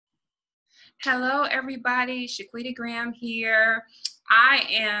Hello, everybody. Shaquita Graham here. I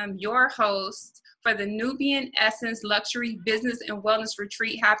am your host for the Nubian Essence Luxury Business and Wellness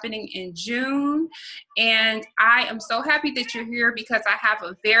Retreat happening in June. And I am so happy that you're here because I have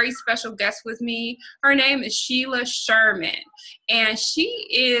a very special guest with me. Her name is Sheila Sherman. And she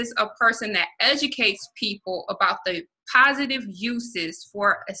is a person that educates people about the positive uses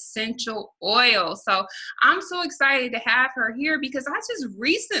for essential oil. So I'm so excited to have her here because I just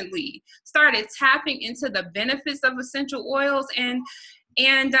recently started tapping into the benefits of essential oils, and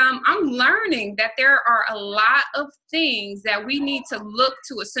I'm learning that there are a lot of things that we need to look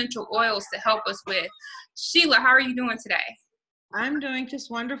to essential oils to help us with. Sheila, how are you doing today? I'm doing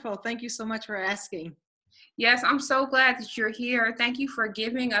just wonderful. Thank you so much for asking. Yes, I'm so glad that you're here. Thank you for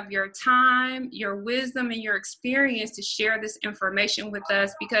giving of your time, your wisdom, and your experience to share this information with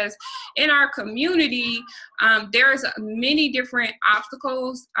us, because in our community, there's many different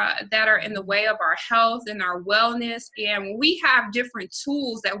obstacles that are in the way of our health and our wellness, and we have different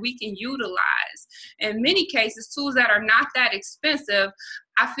tools that we can utilize. In many cases, tools that are not that expensive.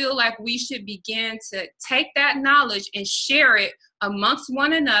 I feel like we should begin to take that knowledge and share it amongst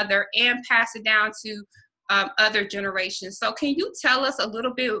one another and pass it down to other generations. So can you tell us a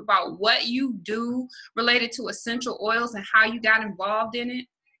little bit about what you do related to essential oils and how you got involved in it?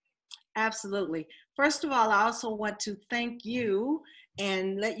 Absolutely. First of all, I also want to thank you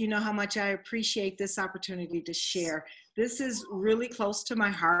and let you know how much I appreciate this opportunity to share. This is really close to my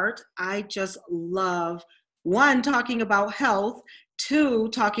heart. I just love, one, talking about health, two,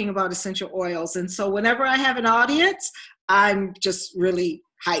 talking about essential oils. And so whenever I have an audience, I'm just really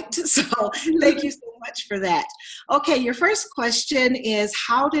hyped. So thank you so much for that. Okay, your first question is,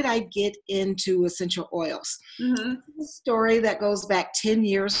 how did I get into essential oils? Mm-hmm. It's a story that goes back 10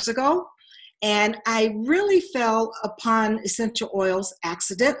 years ago, and I really fell upon essential oils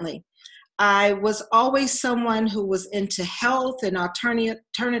accidentally. I was always someone who was into health and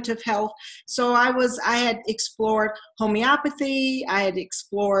alternative health. So I had explored homeopathy, I had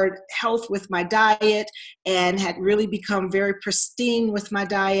explored health with my diet, and had really become very pristine with my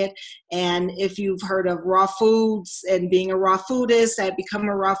diet. And if you've heard of raw foods and being a raw foodist, I had become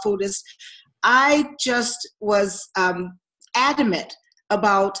a raw foodist. I just was adamant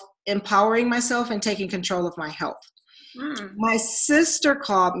about empowering myself and taking control of my health. My sister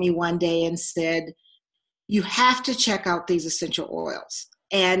called me one day and said, you have to check out these essential oils.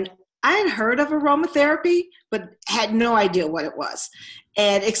 And I had heard of aromatherapy, but had no idea what it was.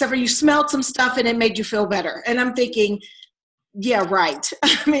 And except for you smelled some stuff and it made you feel better. And I'm thinking, yeah, right.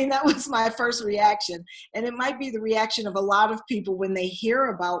 I mean, that was my first reaction. And it might be the reaction of a lot of people when they hear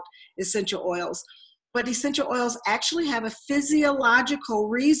about essential oils. But essential oils actually have a physiological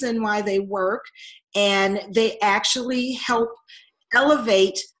reason why they work, and they actually help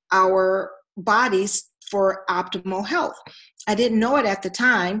elevate our bodies for optimal health. I didn't know it at the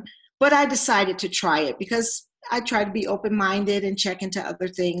time, but I decided to try it because I try to be open-minded and check into other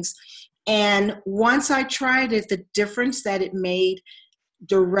things. And once I tried it, the difference that it made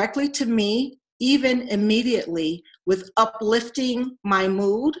directly to me, even immediately, with uplifting my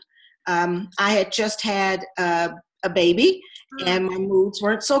mood. I had just had a baby, and my moods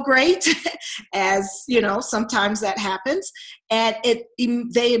weren't so great, as you know, sometimes that happens. And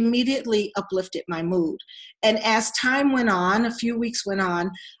they immediately uplifted my mood. And as time went on, a few weeks went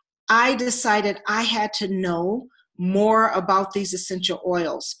on, I decided I had to know more about these essential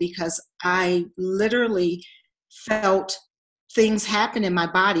oils because I literally felt things happen in my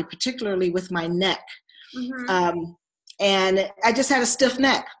body, particularly with my neck. Mm-hmm. And I just had a stiff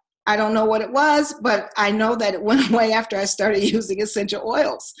neck. I don't know what it was, but I know that it went away after I started using essential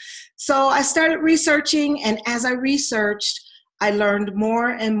oils. So I started researching, and as I researched, I learned more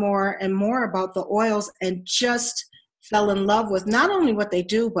and more and more about the oils and just fell in love with not only what they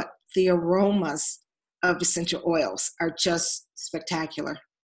do, but the aromas of essential oils are just spectacular.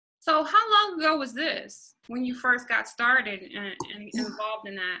 So how long ago was this when you first got started and involved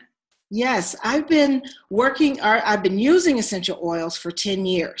in that? Yes, I've been using essential oils for 10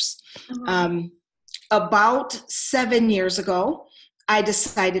 years. Mm-hmm. About 7 years ago, I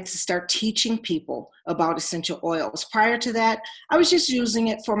decided to start teaching people about essential oils. Prior to that, I was just using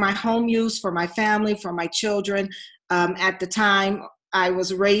it for my home use, for my family, for my children. At the time, I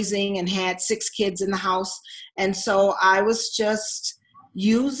was raising and had 6 kids in the house. And so I was just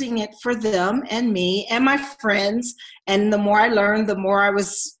using it for them and me and my friends. And the more I learned, the more I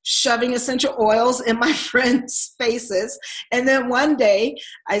was shoving essential oils in my friends' faces. And then one day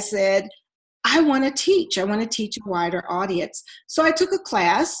I said, I want to teach a wider audience. So I took a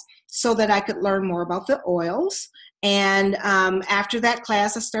class so that I could learn more about the oils. And after that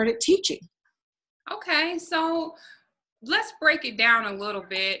class, I started teaching. Okay, so let's break it down a little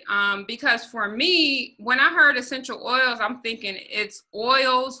bit, because for me, when I heard essential oils, I'm thinking it's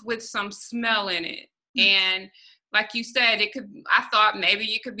oils with some smell in it. And like you said, I thought maybe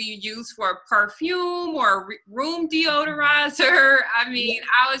it could be used for a perfume or a room deodorizer. I mean,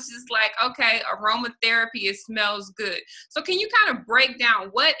 I was just like, okay, aromatherapy, it smells good. So can you kind of break down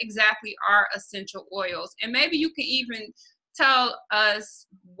what exactly are essential oils? And maybe you can even tell us,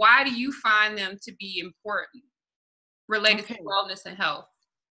 why do you find them to be important related to Okay. wellness and health?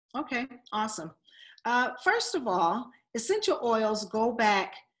 Okay. Awesome. First of all, essential oils go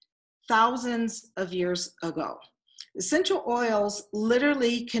back thousands of years ago. Essential oils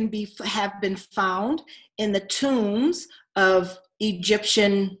literally have been found in the tombs of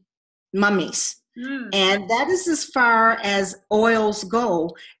Egyptian mummies. And that is as far as oils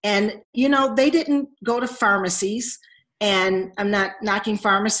go. And, they didn't go to pharmacies. And I'm not knocking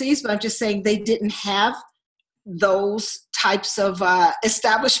pharmacies, but I'm just saying they didn't have those types of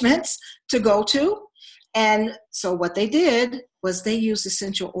establishments to go to. And so what they did was they used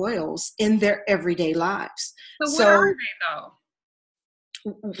essential oils in their everyday lives. So what are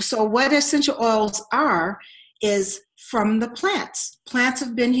they though? So what essential oils are is from the plants. Plants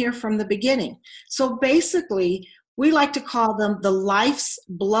have been here from the beginning. So basically, we like to call them the life's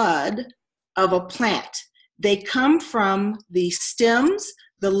blood of a plant. They come from the stems,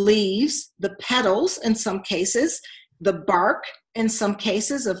 the leaves, the petals in some cases, the bark in some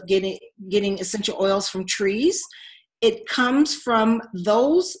cases of getting essential oils from trees. It comes from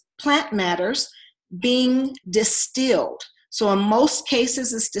those plant matters being distilled. So in most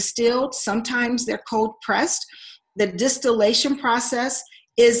cases, it's distilled. Sometimes they're cold pressed. The distillation process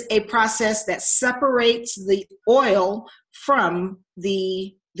is a process that separates the oil from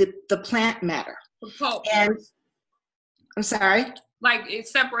the plant matter. The pulp. And I'm sorry? Like it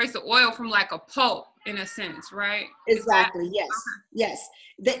separates the oil from like a pulp in a sense, right? Exactly. Yes. Okay. Yes.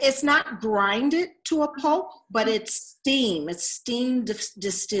 It's not grinded to a pulp, but it's steam. It's steam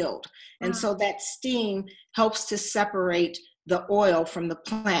distilled. And so that steam helps to separate the oil from the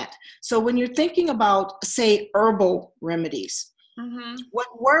plant. So when you're thinking about, say, herbal remedies, what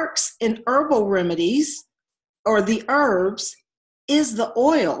works in herbal remedies or the herbs is the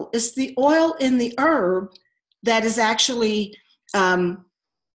oil. It's the oil in the herb that is actually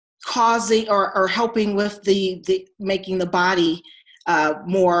causing or helping with the making the body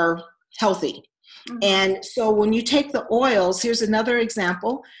more healthy. And so when you take the oils, here's another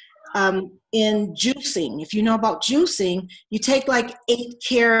example. In juicing, if you know about juicing, you take like 8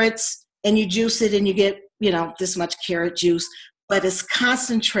 carrots and you juice it and you get, this much carrot juice, but it's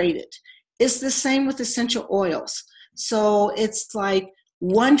concentrated. It's the same with essential oils. So it's like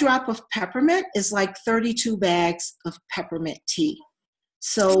 1 drop of peppermint is like 32 bags of peppermint tea.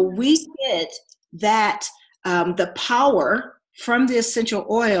 So we get that, the power from the essential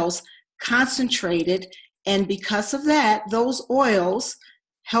oils concentrated. And because of that, those oils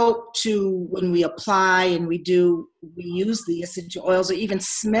help to, when we apply and we use the essential oils or even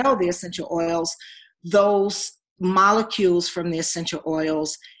smell the essential oils, those molecules from the essential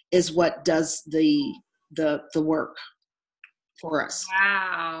oils is what does the work for us.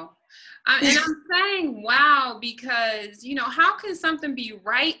 Wow. And I'm saying wow because, how can something be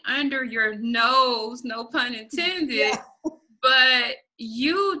right under your nose, no pun intended, but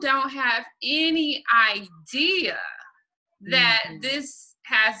you don't have any idea that this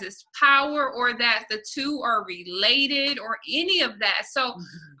has this power or that the two are related or any of that. So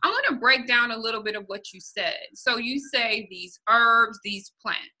I want to break down a little bit of what you said. So you say these herbs, these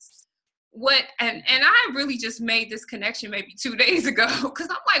plants. And I really just made this connection maybe 2 days ago because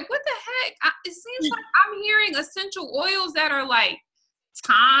I'm like, what the heck? It seems like I'm hearing essential oils that are like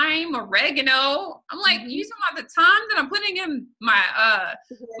thyme, oregano. I'm like, you talking about the thyme that I'm putting in my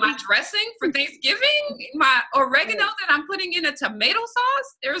my dressing for Thanksgiving? My oregano that I'm putting in a tomato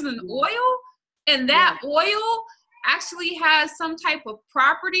sauce? There's an oil, and that oil actually has some type of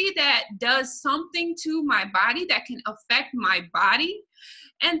property that does something to my body that can affect my body.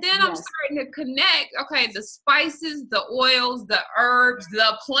 And then I'm starting to connect, okay, the spices, the oils, the herbs,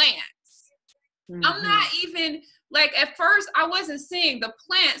 the plants. I'm not even, like, at first I wasn't seeing the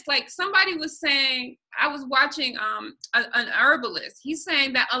plants. Like somebody was saying, I was watching an herbalist. He's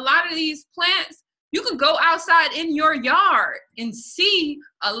saying that a lot of these plants, you can go outside in your yard and see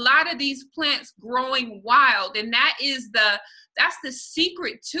a lot of these plants growing wild. And that's the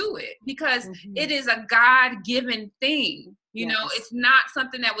secret to it, because it is a God-given thing. It's not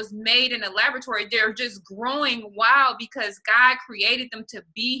something that was made in a laboratory. They're just growing wild because God created them to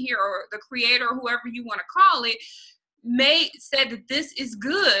be here, or the creator, or whoever you want to call it, said that this is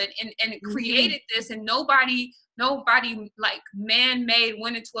good and created this, and nobody like man-made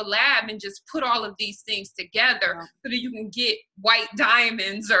went into a lab and just put all of these things together so that you can get white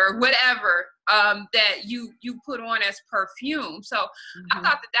diamonds or whatever that you put on as perfume. So I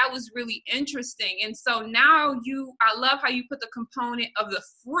thought that was really interesting. And so now I love how you put the component of the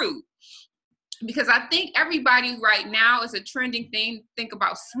fruit, because I think everybody right now is a trending thing. Think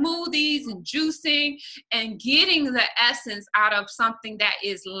about smoothies and juicing and getting the essence out of something that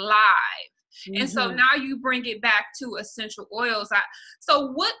is live. And so now you bring it back to essential oils.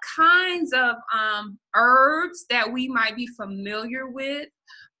 So what kinds of herbs that we might be familiar with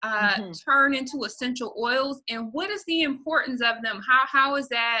turn into essential oils, and what is the importance of them? How is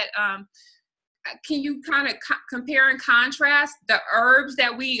that? Can you kind of compare and contrast the herbs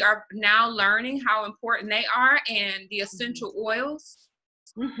that we are now learning how important they are and the essential oils?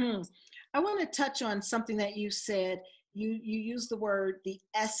 I want to touch on something that you said. You used the word the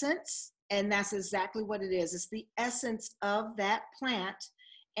essence, and that's exactly what it is. It's the essence of that plant,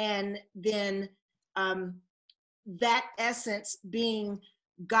 and then that essence being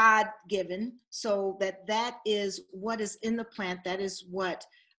God-given, so that is what is in the plant. That is what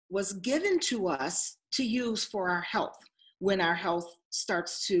was given to us to use for our health when our health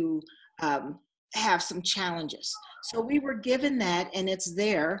starts to have some challenges. So we were given that, and it's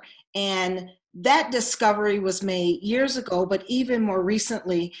there. And that discovery was made years ago, but even more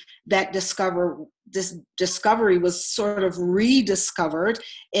recently, this discovery was sort of rediscovered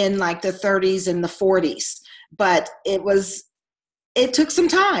in like the 30s and the 40s. But it took some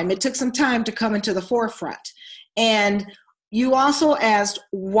time. It took some time to come into the forefront. And you also asked,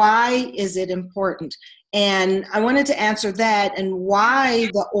 why is it important? And I wanted to answer that, and why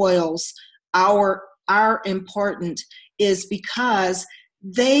the oils are important is because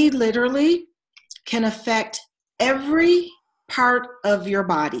they literally can affect every part of your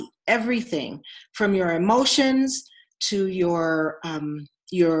body, everything from your emotions to your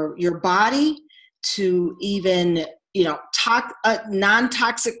body to even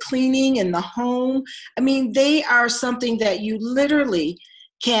non-toxic cleaning in the home. I mean, they are something that you literally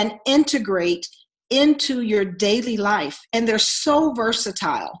can integrate into your daily life, and they're so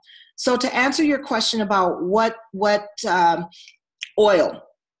versatile. So to answer your question about what oil,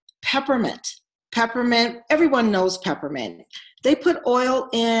 peppermint, everyone knows peppermint. They put oil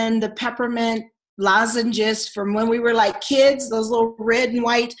in the peppermint lozenges from when we were like kids, those little red and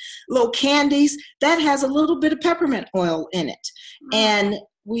white little candies, that has a little bit of peppermint oil in it. And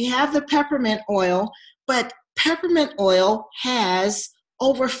we have the peppermint oil, but peppermint oil has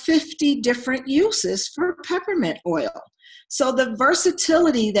over 50 different uses for peppermint oil. So the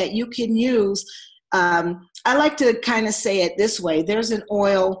versatility that you can use, I like to kind of say it this way. There's an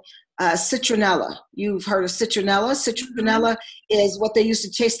oil, citronella. You've heard of citronella. Citronella is what they used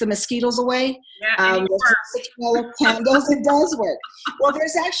to chase the mosquitoes away. Yeah, citronella candles, it does work. Well,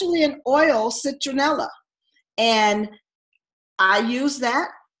 there's actually an oil, citronella. And I use that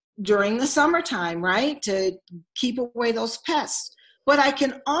during the summertime, right, to keep away those pests. But I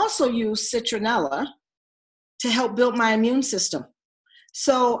can also use citronella to help build my immune system.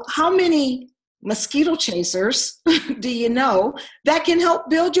 So how many mosquito chasers do you know that can help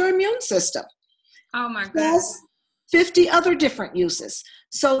build your immune system? Oh my goodness. Plus 50 other different uses.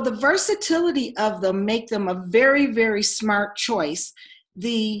 So the versatility of them make them a very, very smart choice.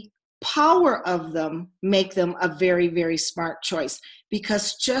 The power of them make them a very, very smart choice,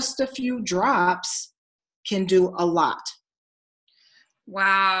 because just a few drops can do a lot.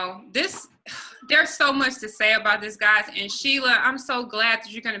 Wow. There's so much to say about this, guys. And Sheila, I'm so glad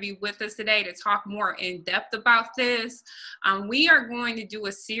that you're going to be with us today to talk more in depth about this. We are going to do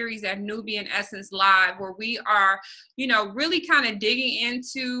a series at Nubian Essence Live where we are, really kind of digging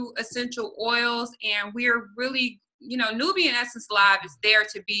into essential oils. And we're really, Nubian Essence Live is there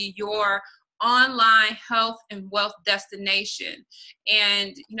to be your online health and wealth destination.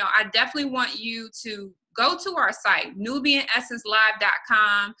 And, I definitely want you to go to our site,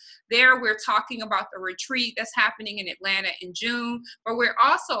 nubianessence.live.com. There we're talking about the retreat that's happening in Atlanta in June, but we're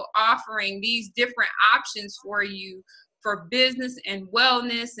also offering these different options for you for business and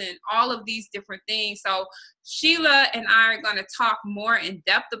wellness and all of these different things. So Sheila and I are going to talk more in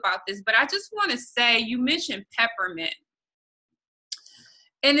depth about this, but I just want to say, you mentioned peppermint.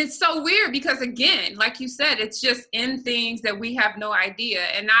 And it's so weird because, again, like you said, it's just in things that we have no idea.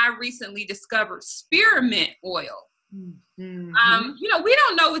 And I recently discovered spearmint oil. Mm-hmm. We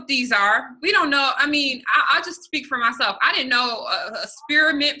don't know what these are. We don't know. I mean, I'll just speak for myself. I didn't know a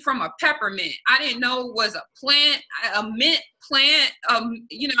spearmint from a peppermint. I didn't know it was a plant, a mint plant.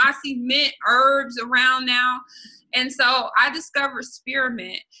 I see mint herbs around now. And so I discovered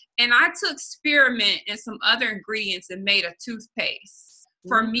spearmint, and I took spearmint and some other ingredients and made a toothpaste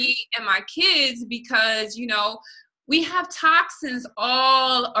for me and my kids because, we have toxins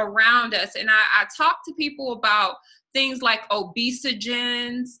all around us. And I talk to people about things like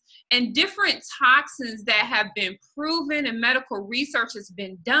obesogens and different toxins that have been proven, and medical research has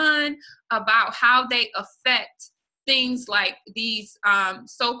been done about how they affect things like these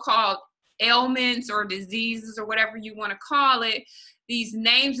so-called ailments or diseases or whatever you want to call it. These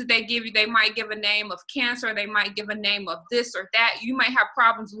names that they give you, they might give a name of cancer, they might give a name of this or that. You might have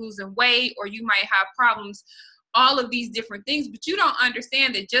problems losing weight, or you might have problems, all of these different things, but you don't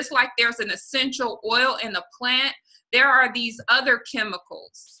understand that just like there's an essential oil in the plant, there are these other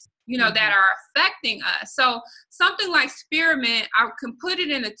chemicals, that are affecting us. So something like spearmint, I can put it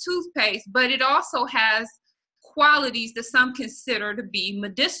in a toothpaste, but it also has qualities that some consider to be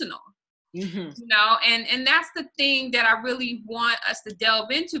medicinal. And that's the thing that I really want us to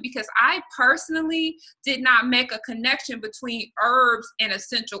delve into, because I personally did not make a connection between herbs and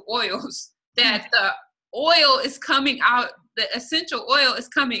essential oils, that the oil is coming out, the essential oil is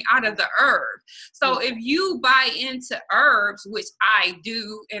coming out of the herb. So if you buy into herbs, which I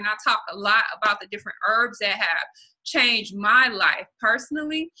do, and I talk a lot about the different herbs that have changed my life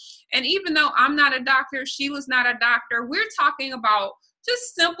personally. And even though I'm not a doctor, Sheila's not a doctor, we're talking about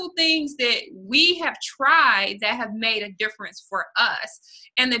just simple things that we have tried that have made a difference for us.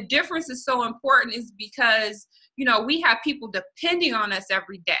 And the difference is so important is because, we have people depending on us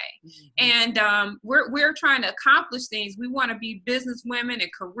every day. And we're trying to accomplish things. We want to be business women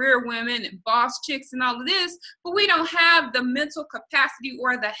and career women and boss chicks and all of this, but we don't have the mental capacity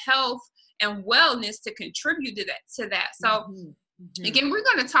or the health and wellness to contribute to that. So again, we're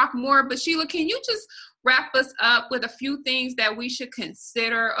going to talk more, but Sheila, can you just wrap us up with a few things that we should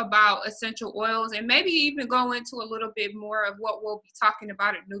consider about essential oils, and maybe even go into a little bit more of what we'll be talking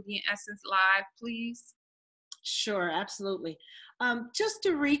about at Nubian Essence Live, please? Sure, absolutely. Just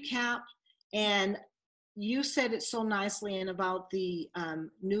to recap, and you said it so nicely, and about the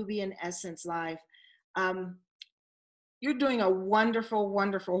Nubian Essence Live, you're doing a wonderful,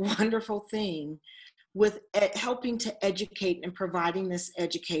 wonderful, wonderful thing with helping to educate and providing this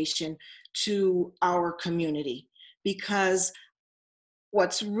education to our community, because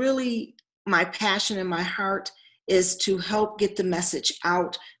what's really my passion in my heart is to help get the message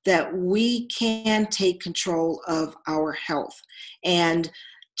out that we can take control of our health. And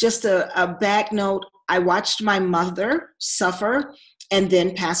just a back note, I watched my mother suffer and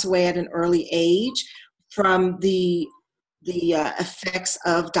then pass away at an early age from the effects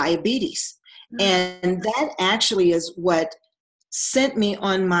of diabetes. And that actually is what sent me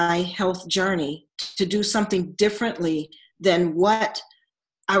on my health journey to do something differently than what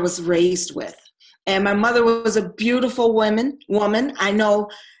I was raised with. And my mother was a beautiful woman. I know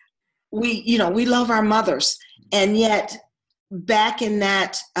we love our mothers. And yet back in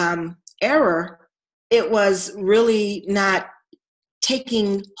that era, it was really not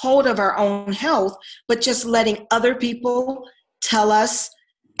taking hold of our own health, but just letting other people tell us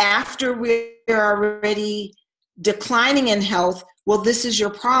after we're already declining in health, well, this is your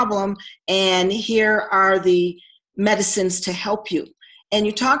problem, and here are the medicines to help you. And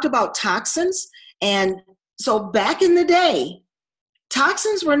you talked about toxins. And so back in the day,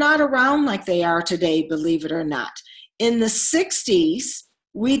 toxins were not around like they are today, believe it or not. In the 60s,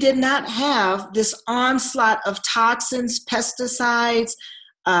 we did not have this onslaught of toxins, pesticides,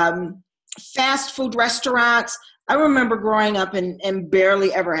 fast food restaurants. I remember growing up and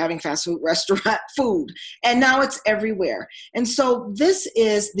barely ever having fast food restaurant food, and now it's everywhere. And so this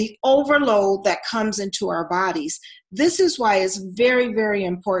is the overload that comes into our bodies. This is why it's very, very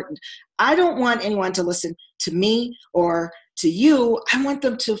important. I don't want anyone to listen to me or to you. I want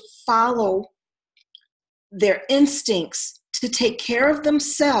them to follow their instincts to take care of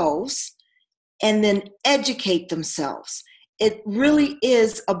themselves and then educate themselves. It really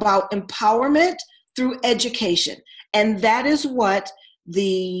is about empowerment through education. And that is what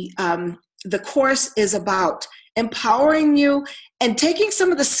the course is about, empowering you and taking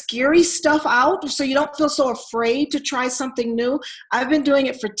some of the scary stuff out so you don't feel so afraid to try something new. I've been doing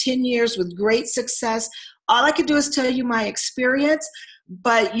it for 10 years with great success. All I could do is tell you my experience,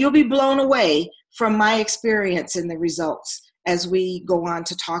 but you'll be blown away from my experience and the results as we go on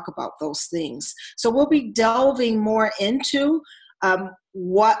to talk about those things. So we'll be delving more into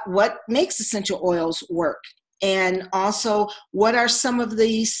what makes essential oils work And also, what are some of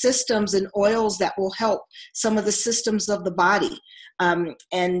the systems and oils that will help some of the systems of the body?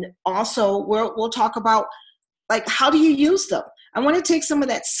 And also, we'll talk about, like, how do you use them? I want to take some of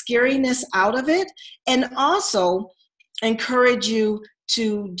that scariness out of it, and also encourage you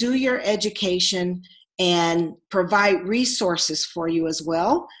to do your education and provide resources for you as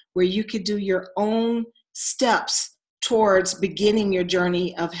well, where you could do your own steps towards beginning your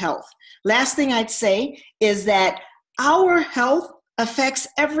journey of health. Last thing I'd say is that our health affects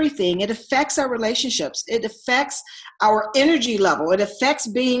everything. It affects our relationships. It affects our energy level. It affects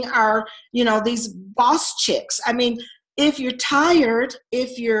being our, these boss chicks. I mean, if you're tired,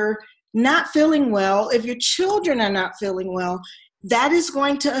 if you're not feeling well, if your children are not feeling well, that is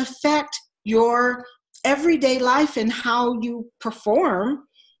going to affect your everyday life and how you perform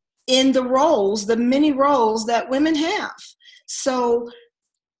in the roles, the many roles that women have. So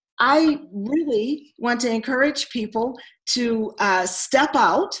I really want to encourage people to step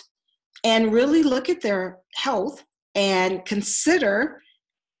out and really look at their health and consider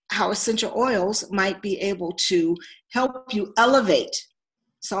how essential oils might be able to help you elevate.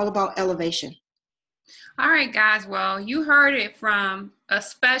 It's all about elevation. All right, guys. Well, you heard it from a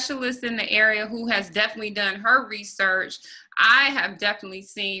specialist in the area who has definitely done her research. I have definitely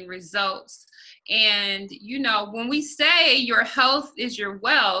seen results. And, when we say your health is your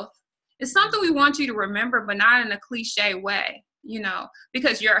wealth, it's something we want you to remember, but not in a cliche way,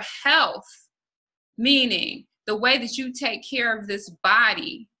 because your health, meaning the way that you take care of this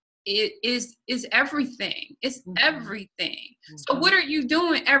body, it is everything. It's everything. So what are you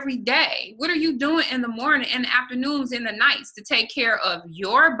doing every day? What are you doing in the morning, in the afternoons, in the nights to take care of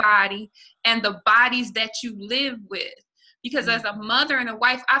your body and the bodies that you live with? Because as a mother and a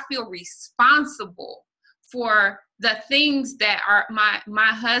wife, I feel responsible for the things that are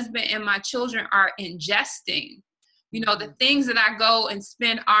my husband and my children are ingesting. The things that I go and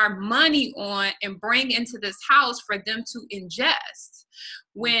spend our money on and bring into this house for them to ingest.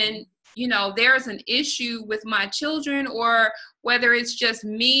 When, there's an issue with my children, or whether it's just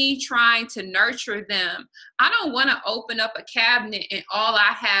me trying to nurture them, I don't want to open up a cabinet and all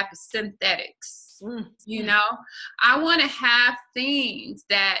I have is synthetics. I want to have things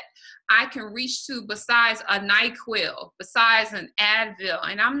that I can reach to besides a NyQuil, besides an Advil.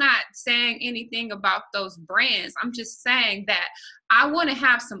 And I'm not saying anything about those brands. I'm just saying that I want to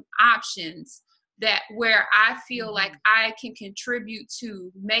have some options that where I feel like I can contribute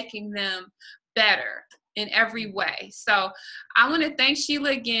to making them better in every way. So I want to thank Sheila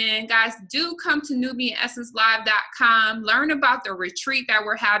again. Guys, do come to NubianEssenceLive.com. Learn about the retreat that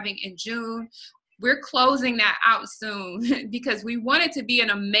we're having in June. We're closing that out soon because we want it to be an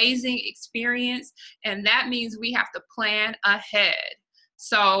amazing experience, and that means we have to plan ahead.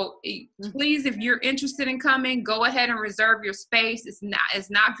 So please, if you're interested in coming, go ahead and reserve your space. It's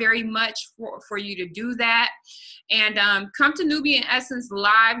not very much for you to do that. And come to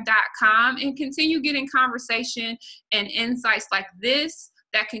NubianEssenceLive.com and continue getting conversation and insights like this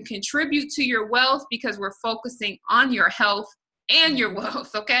that can contribute to your wealth, because we're focusing on your health and your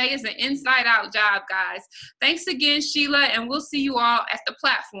wealth, okay? It's an inside out job, guys. Thanks again, Sheila, and we'll see you all at the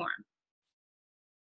platform.